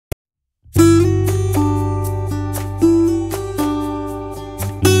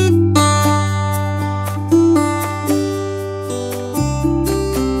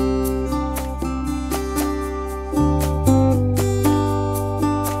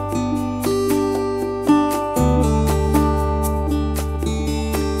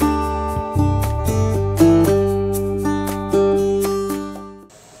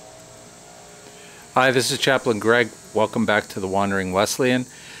Hi, this is Chaplain Greg. Welcome back to the Wandering Wesleyan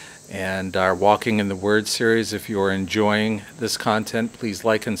and our Walking in the Word series. If you're enjoying this content, please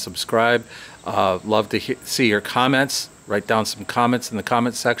like and subscribe. Love to see your comments. Write down some comments in the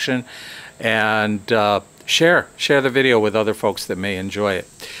comment section and share the video with other folks that may enjoy it.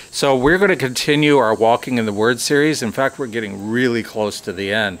 So we're going to continue our Walking in the Word series. In fact, we're getting really close to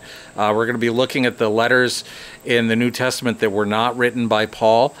the end. We're going to be looking at the letters in the New Testament that were not written by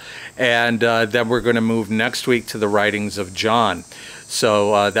Paul, and then we're going to move next week to the writings of John.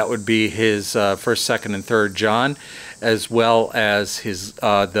 So that would be his 1st, 2nd, and 3rd John, as well as his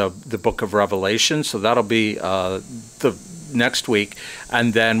the book of Revelation. So that'll be the next week,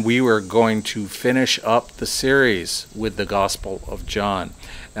 and then we were going to finish up the series with the Gospel of John,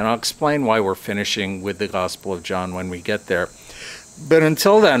 and I'll explain why we're finishing with the Gospel of John when we get there. But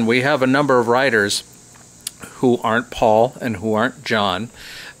until then, we have a number of writers who aren't Paul and who aren't John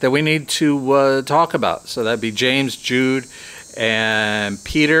that we need to talk about. So that'd be James, Jude, and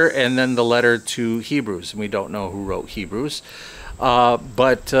Peter, and then the letter to Hebrews. And we don't know who wrote Hebrews.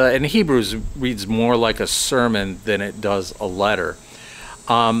 And Hebrews reads more like a sermon than it does a letter.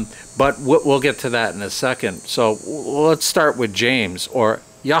 But we'll get to that in a second. So let's start with James, or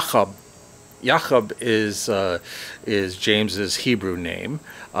Jacob. Jacob is James's Hebrew name.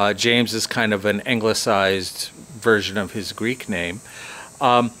 James is kind of an anglicized version of his Greek name.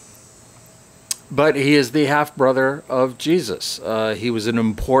 But he is the half-brother of Jesus. He was an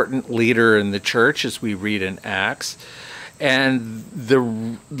important leader in the church, as we read in Acts. And the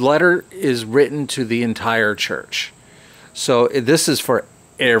letter is written to the entire church. So this is for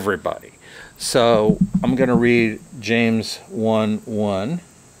everybody. So I'm going to read James 1:1.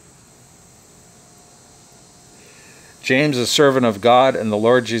 James, a servant of God and the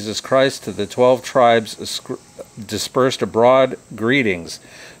Lord Jesus Christ, to the 12 tribes dispersed abroad, greetings.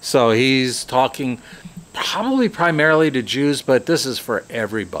 So he's talking probably primarily to Jews, but this is for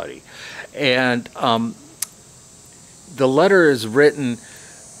everybody. And the letter is written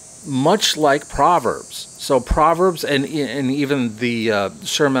much like Proverbs. So Proverbs and even the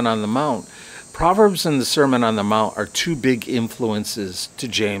Sermon on the Mount, Proverbs and the Sermon on the Mount are two big influences to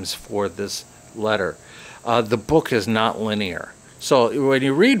James for this letter. The book is not linear. So when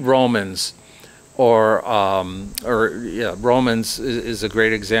you read Romans, Romans is a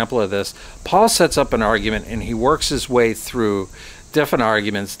great example of this. Paul sets up an argument and he works his way through different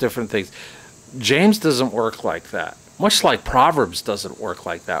arguments, different things. James doesn't work like that. Much like Proverbs doesn't work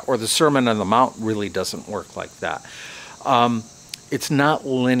like that, or the Sermon on the Mount really doesn't work like that. It's not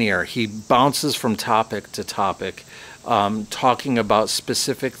linear. He bounces from topic to topic, talking about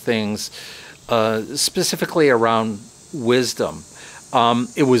specific things, specifically around wisdom.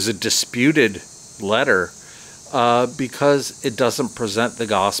 It was a disputed letter because it doesn't present the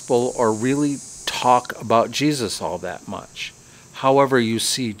gospel or really talk about Jesus all that much. However, you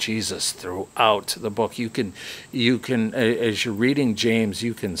see Jesus throughout the book. You can, as you're reading James,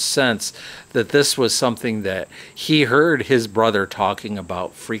 you can sense that this was something that he heard his brother talking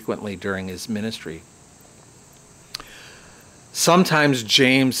about frequently during his ministry. Sometimes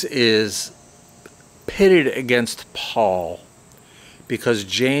James is pitted against Paul because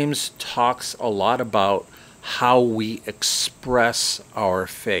James talks a lot about how we express our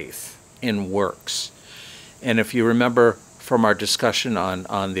faith in works. And if you remember from our discussion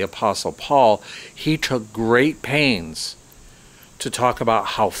on the Apostle Paul, he took great pains to talk about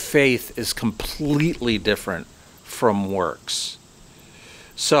how faith is completely different from works.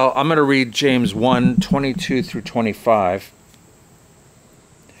 So I'm going to read James 1:22 through 25.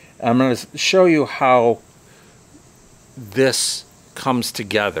 I'm going to show you how this comes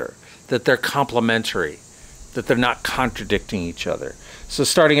together, that they're complementary, that they're not contradicting each other. So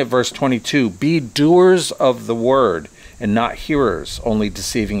starting at verse 22, be doers of the word and not hearers, only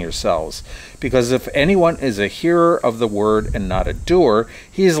deceiving yourselves. Because if anyone is a hearer of the word and not a doer,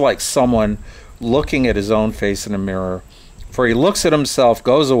 he is like someone looking at his own face in a mirror. For he looks at himself,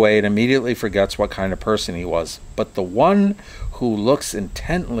 goes away, and immediately forgets what kind of person he was. But the one who looks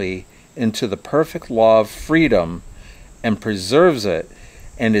intently into the perfect law of freedom and preserves it,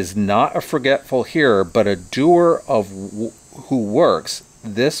 and is not a forgetful hearer, but a doer of who works,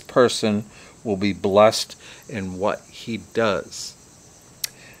 this person will be blessed in what he does.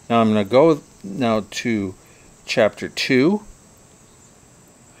 Now I'm going to go now to chapter 2,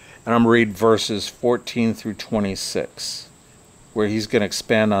 and I'm going to read verses 14 through 26, where he's going to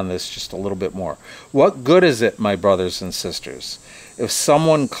expand on this just a little bit more. What good is it, my brothers and sisters, if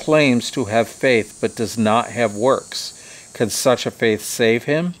someone claims to have faith but does not have works? Can such a faith save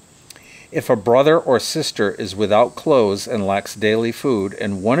him? If a brother or sister is without clothes and lacks daily food,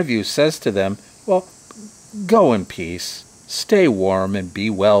 and one of you says to them, Well, go in peace, stay warm, and be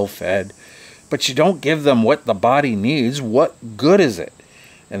well fed. But you don't give them what the body needs. What good is it?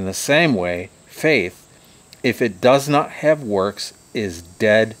 In the same way, faith, if it does not have works, is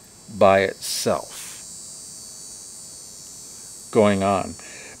dead by itself. Going on.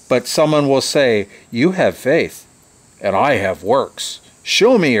 But someone will say, you have faith, and I have works.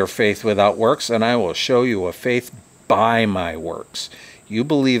 Show me your faith without works, and I will show you a faith by my works. You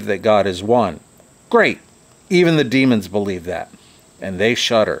believe that God is one. Great. Even the demons believe that, and they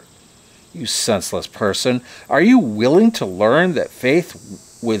shudder. You senseless person, are you willing to learn that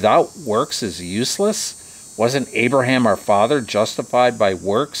faith without works is useless? Wasn't Abraham our father justified by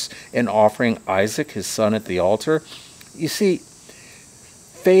works in offering Isaac his son at the altar? You see,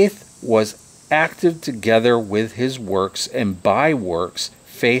 faith was active together with his works, and by works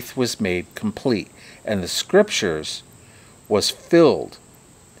faith was made complete. And the scriptures was fulfilled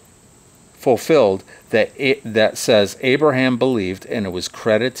that says Abraham believed, and it was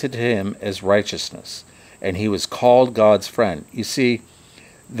credited to him as righteousness, and he was called God's friend. You see,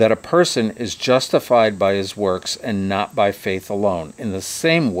 that a person is justified by his works and not by faith alone. In the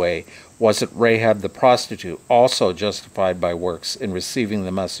same way, wasn't Rahab the prostitute also justified by works in receiving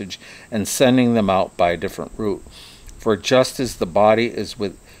the message and sending them out by a different route? For just as the body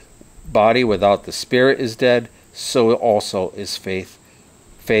without the spirit is dead, so also is faith.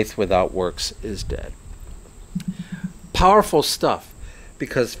 Faith without works is dead. Powerful stuff,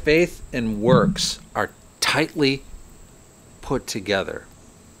 because faith and works are tightly put together.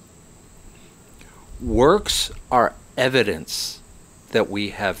 Works are evidence that we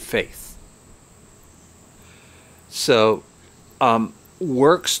have faith. So,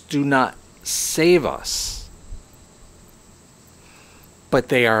 works do not save us, but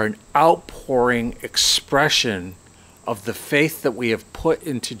they are an outpouring expression of the faith that we have put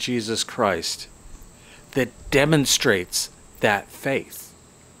into Jesus Christ that demonstrates that faith.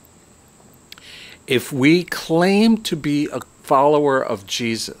 If we claim to be a follower of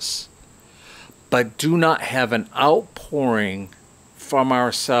Jesus, but do not have an outpouring from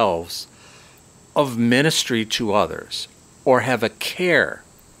ourselves of ministry to others, or have a care,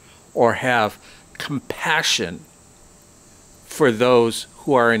 or have compassion for those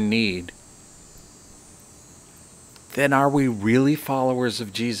who are in need, then are we really followers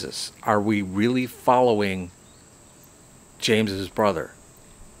of Jesus? Are we really following James's brother?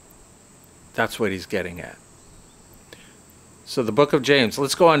 That's what he's getting at. So the book of James.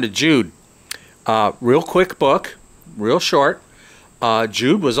 Let's go on to Jude. Real quick book, real short.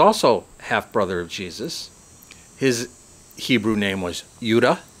 Jude was also half-brother of Jesus. His Hebrew name was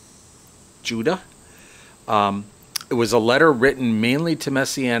Judah. It was a letter written mainly to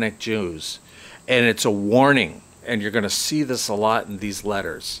Messianic Jews, and it's a warning, and you're going to see this a lot in these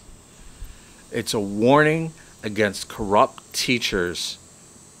letters. It's a warning against corrupt teachers,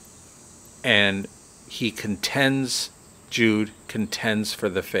 and Jude contends for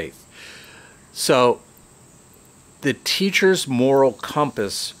the faith. So the teacher's moral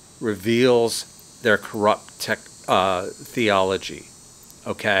compass reveals their corrupt theology.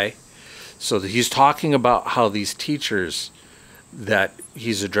 Okay? So he's talking about how these teachers that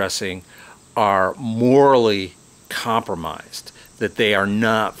he's addressing are morally compromised, that they are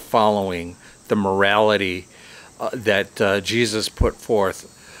not following the morality that Jesus put forth.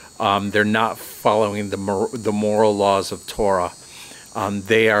 They're not following the moral laws of Torah.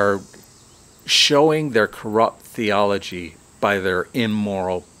 They are showing their corrupt theology by their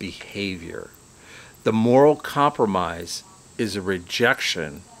immoral behavior. The moral compromise is a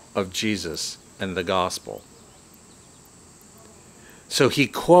rejection of Jesus and the gospel. So he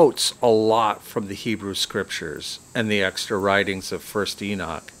quotes a lot from the Hebrew scriptures and the extra writings of 1st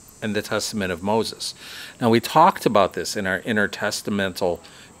Enoch and the Testament of Moses. Now, we talked about this in our intertestamental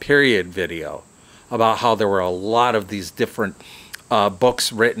period video, about how there were a lot of these different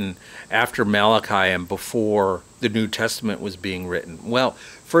books written after Malachi and before the New Testament was being written. Well,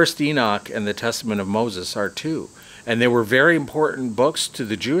 1st Enoch and the Testament of Moses are too. And they were very important books to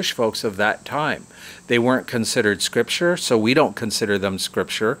the Jewish folks of that time. They weren't considered scripture, so we don't consider them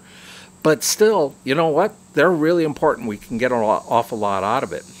scripture. But still, you know what? They're really important. We can get an awful lot out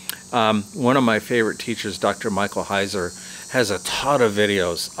of it. One of my favorite teachers, Dr. Michael Heiser, has a ton of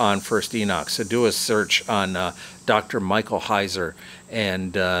videos on 1st Enoch. So do a search on Dr. Michael Heiser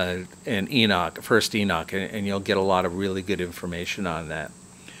and Enoch, 1st Enoch, and you'll get a lot of really good information on that.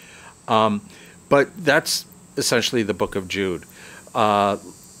 But that's essentially the book of Jude,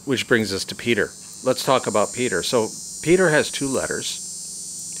 which brings us to Peter. Let's talk about Peter. So Peter has 2 letters.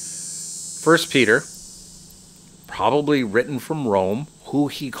 1 Peter, probably written from Rome. who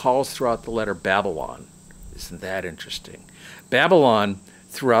he calls throughout the letter Babylon. Isn't that interesting? Babylon,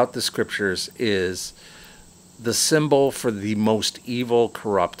 throughout the scriptures, is the symbol for the most evil,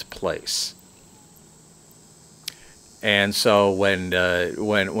 corrupt place. And so when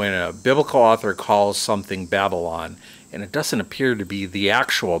a biblical author calls something Babylon, and it doesn't appear to be the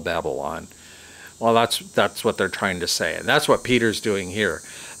actual Babylon, well, that's what they're trying to say. And that's what Peter's doing here.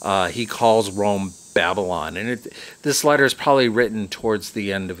 He calls Rome Babylon. And this letter is probably written towards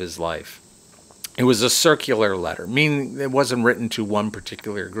the end of his life. It was a circular letter, meaning it wasn't written to one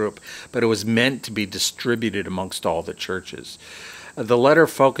particular group, but it was meant to be distributed amongst all the churches. The letter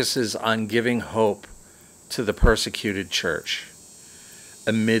focuses on giving hope to the persecuted church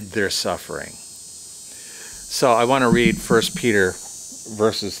amid their suffering. So I want to read 1 Peter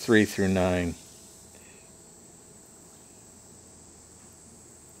verses 3 through 9.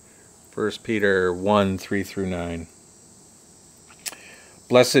 1 Peter 1, 3 through 9.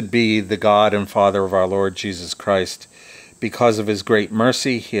 Blessed be the God and Father of our Lord Jesus Christ. Because of his great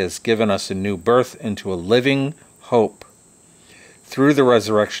mercy, he has given us a new birth into a living hope through the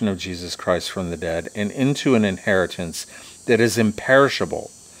resurrection of Jesus Christ from the dead, and into an inheritance that is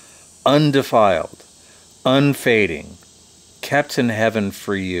imperishable, undefiled, unfading, kept in heaven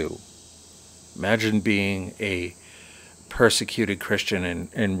for you. Imagine being a persecuted Christian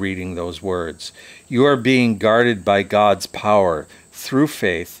and reading those words. You are being guarded by God's power through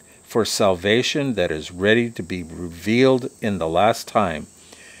faith for salvation that is ready to be revealed in the last time.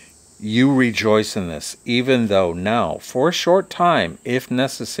 You rejoice in this, even though now, for a short time, if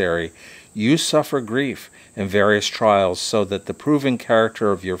necessary, you suffer grief and various trials, so that the proven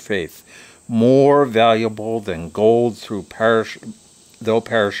character of your faith, more valuable than gold though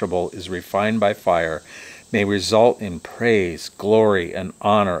perishable, is refined by fire, may result in praise, glory, and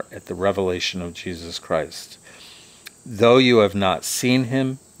honor at the revelation of Jesus Christ. Though you have not seen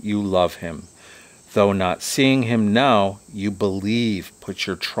him, you love him. Though not seeing him now, you believe, put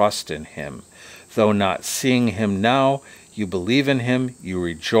your trust in him. Though not seeing him now, you believe in him, you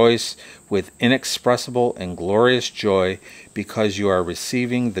rejoice with inexpressible and glorious joy, because you are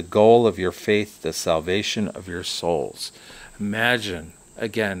receiving the goal of your faith, the salvation of your souls. Imagine,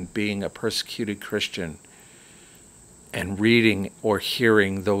 again, being a persecuted Christian and reading or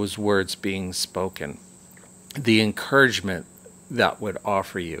hearing those words being spoken. The encouragement that would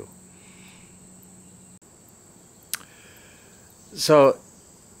offer you. So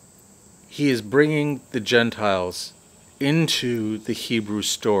he is bringing the Gentiles into the Hebrew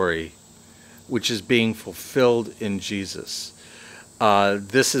story, which is being fulfilled in Jesus.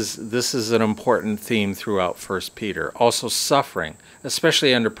 This is an important theme throughout 1 Peter. Also, suffering,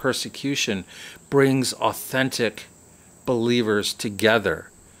 especially under persecution, brings authentic believers together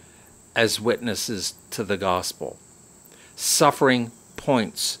as witnesses to the gospel. Suffering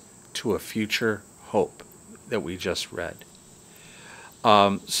points to a future hope that we just read.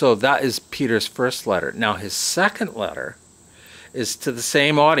 So that is Peter's first letter. Now his second letter is to the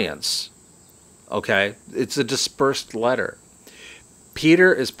same audience. Okay? It's a dispersed letter.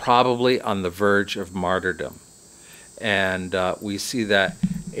 Peter is probably on the verge of martyrdom. And we see that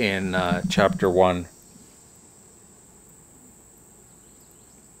in chapter 1.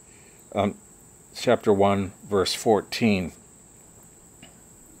 Chapter 1, verse 14.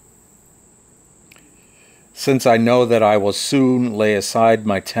 Since I know that I will soon lay aside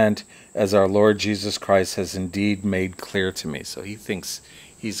my tent, as our Lord Jesus Christ has indeed made clear to me. So he thinks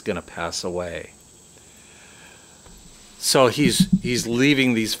he's going to pass away. So he's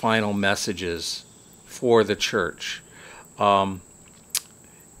leaving these final messages for the church. And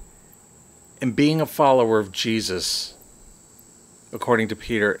being a follower of Jesus, according to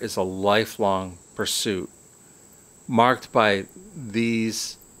Peter, is a lifelong pursuit, marked by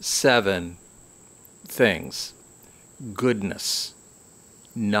these 7 things: goodness,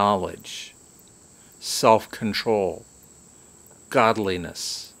 knowledge, self-control,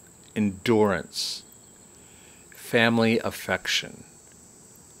 godliness, endurance, family affection,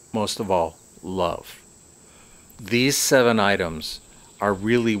 most of all, love. These 7 items are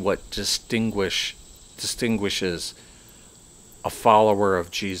really what distinguishes a follower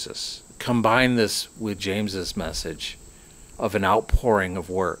of Jesus. Combine this with James's message of an outpouring of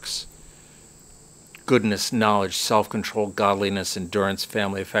works. Goodness, knowledge, self-control, godliness, endurance,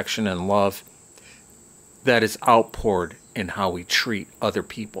 family affection, and love that is outpoured in how we treat other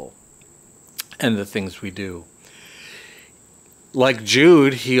people and the things we do. Like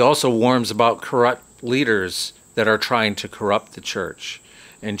Jude, he also warns about corrupt leaders that are trying to corrupt the church.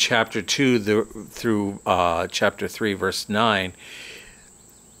 In chapter 2 through chapter 3, verse 9,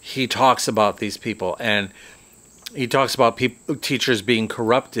 he talks about these people. And He talks about teachers being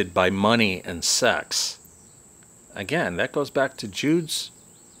corrupted by money and sex. Again, that goes back to Jude's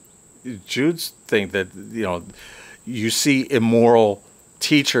thing that, you see immoral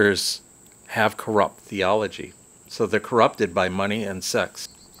teachers have corrupt theology. So they're corrupted by money and sex.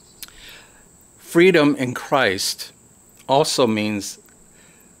 Freedom in Christ also means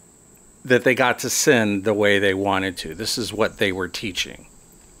that they got to sin the way they wanted to. This is what they were teaching.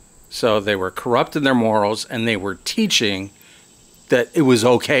 So they were corrupt in their morals, and they were teaching that it was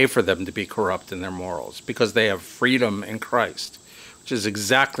okay for them to be corrupt in their morals because they have freedom in Christ, which is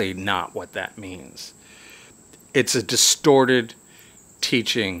exactly not what that means. It's a distorted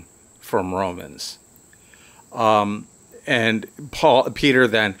teaching from Romans. And Peter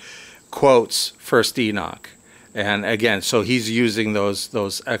then quotes First Enoch. And again, so he's using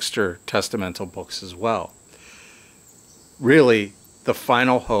those extra testamental books as well. Really, the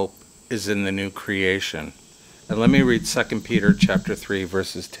final hope is in the new creation. And let me read 2 Peter chapter 3,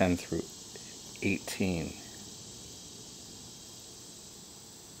 verses 10 through 18.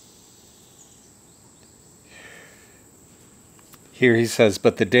 Here he says,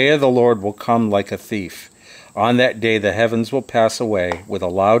 "But the day of the Lord will come like a thief. On that day the heavens will pass away with a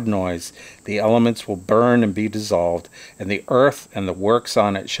loud noise, the elements will burn and be dissolved, and the earth and the works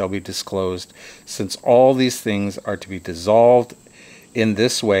on it shall be disclosed. Since all these things are to be dissolved in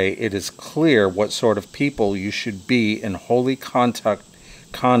this way, it is clear what sort of people you should be in holy conduct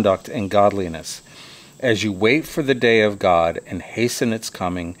and godliness. As you wait for the day of God and hasten its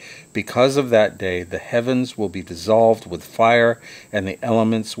coming, because of that day the heavens will be dissolved with fire, and the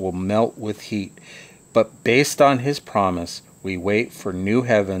elements will melt with heat. But based on his promise, we wait for new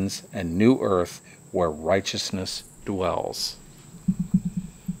heavens and new earth where righteousness dwells."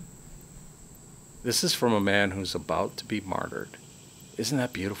 This is from a man who's about to be martyred. Isn't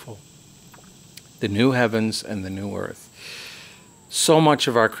that beautiful? The new heavens and the new earth. So much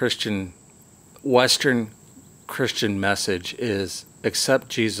of our Western Christian message is accept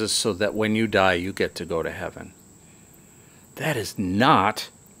Jesus so that when you die, you get to go to heaven. That is not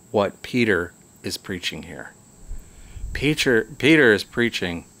what Peter is preaching here. Peter is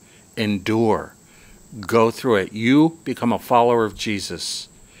preaching, endure, go through it. You become a follower of Jesus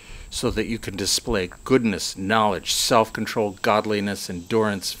so that you can display goodness, knowledge, self-control, godliness,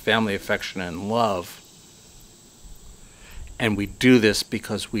 endurance, family affection, and love. And we do this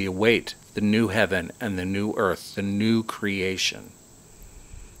because we await the new heaven and the new earth, the new creation.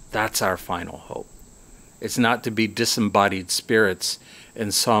 That's our final hope. It's not to be disembodied spirits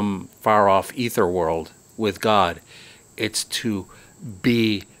in some far-off ether world with God. It's to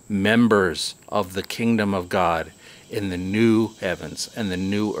be members of the kingdom of God in the new heavens and the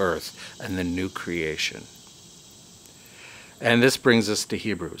new earth and the new creation. And this brings us to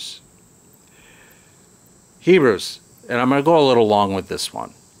Hebrews. Hebrews, and I'm going to go a little long with this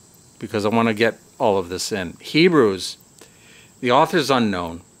one because I want to get all of this in. Hebrews, the author's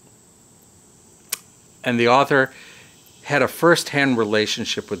unknown, and the author had a first-hand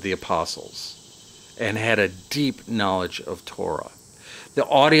relationship with the apostles and had a deep knowledge of Torah. The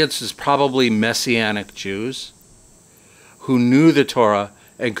audience is probably Messianic Jews who knew the Torah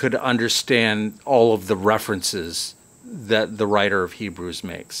and could understand all of the references that the writer of Hebrews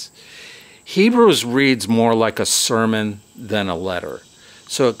makes. Hebrews reads more like a sermon than a letter.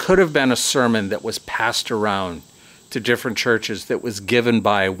 So it could have been a sermon that was passed around to different churches that was given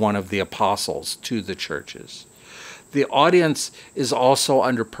by one of the apostles to the churches. The audience is also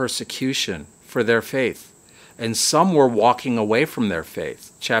under persecution for their faith, and some were walking away from their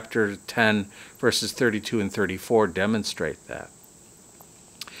faith. Chapter 10, verses 32 and 34 demonstrate that.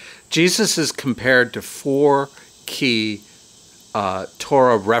 Jesus is compared to four key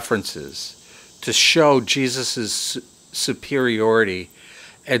Torah references to show Jesus' superiority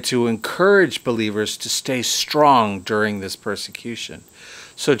and to encourage believers to stay strong during this persecution.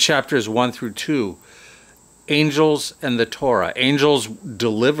 So chapters 1 through 2, angels and the Torah. Angels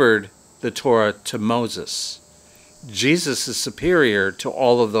delivered the Torah to Moses. Jesus is superior to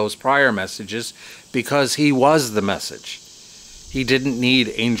all of those prior messages because he was the message. He didn't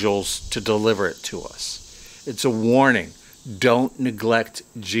need angels to deliver it to us. It's a warning. Don't neglect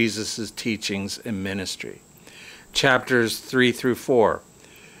Jesus' teachings and ministry. Chapters 3 through 4.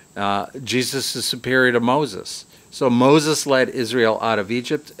 Jesus is superior to Moses. So Moses led Israel out of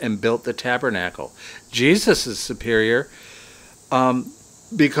Egypt and built the tabernacle. Jesus is superior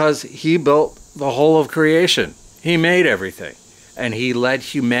because he built the whole of creation. He made everything. And he led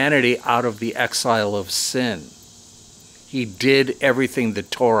humanity out of the exile of sin. He did everything the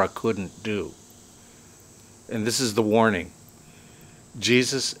Torah couldn't do. And this is the warning.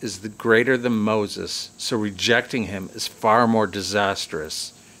 Jesus is the greater than Moses, so rejecting him is far more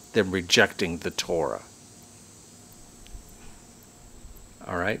disastrous than rejecting the Torah.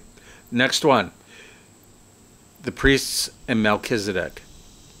 All right. Next one. The priests and Melchizedek.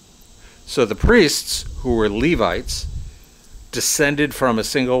 So the priests, who were Levites, descended from a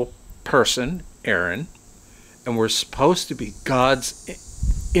single person, Aaron, and were supposed to be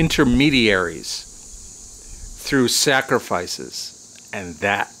God's intermediaries through sacrifices. And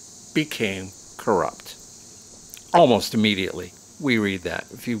that became corrupt. Almost immediately. We read that.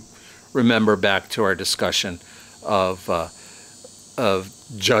 If you remember back to our discussion of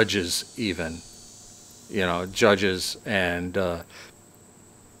Judges even. You know, Judges and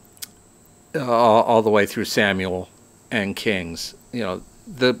all the way through Samuel and Kings. You know,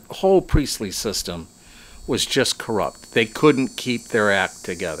 the whole priestly system was just corrupt. They couldn't keep their act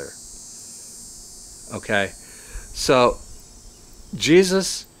together. Okay? So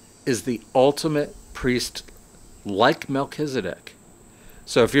Jesus is the ultimate priest like Melchizedek.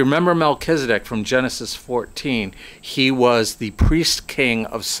 So if you remember Melchizedek from Genesis 14, he was the priest king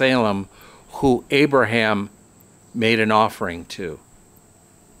of Salem who Abraham made an offering to.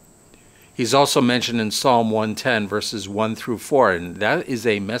 He's also mentioned in Psalm 110, verses 1 through 4, and that is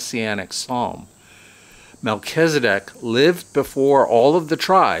a messianic psalm. Melchizedek lived before all of the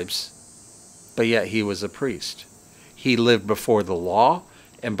tribes, but yet he was a priest. He lived before the law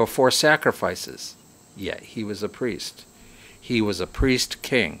and before sacrifices, yet he was a priest. He was a priest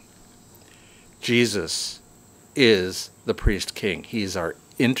king. Jesus is the priest king. He is our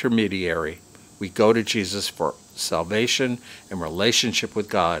intermediary. We go to Jesus for salvation and relationship with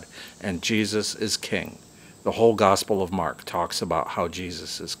God, and Jesus is king. The whole Gospel of Mark talks about how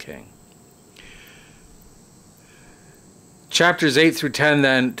Jesus is king. Chapters 8 through 10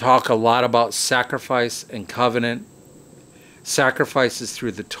 then talk a lot about sacrifice and covenant. Sacrifices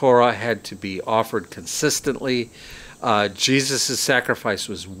through the Torah had to be offered consistently. Jesus' sacrifice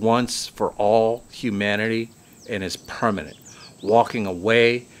was once for all humanity and is permanent. Walking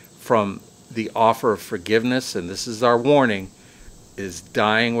away from the offer of forgiveness, and this is our warning, is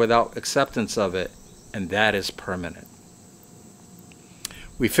dying without acceptance of it, and that is permanent.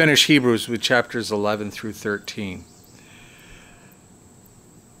 We finish Hebrews with chapters 11 through 13.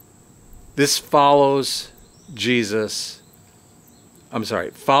 This follows Jesus.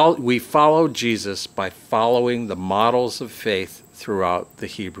 We follow Jesus by following the models of faith throughout the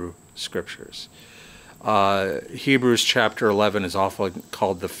Hebrew Scriptures. Hebrews chapter 11 is often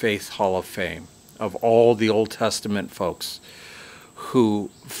called the Faith Hall of Fame of all the Old Testament folks who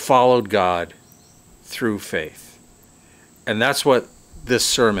followed God through faith. And that's what this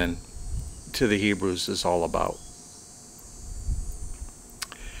sermon to the Hebrews is all about.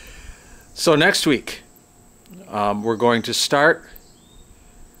 So next week, we're going to start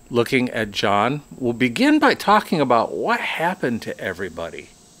looking at John. We'll begin by talking about what happened to everybody.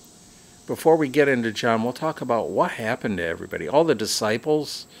 Before we get into John, we'll talk about what happened to everybody. All the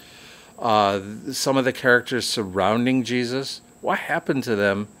disciples, some of the characters surrounding Jesus. What happened to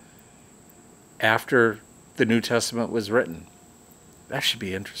them after the New Testament was written? That should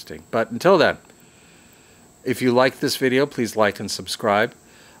be interesting. But until then, if you like this video, please like and subscribe.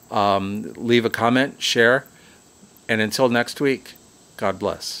 Leave a comment, share. And until next week, God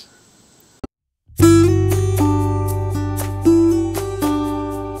bless.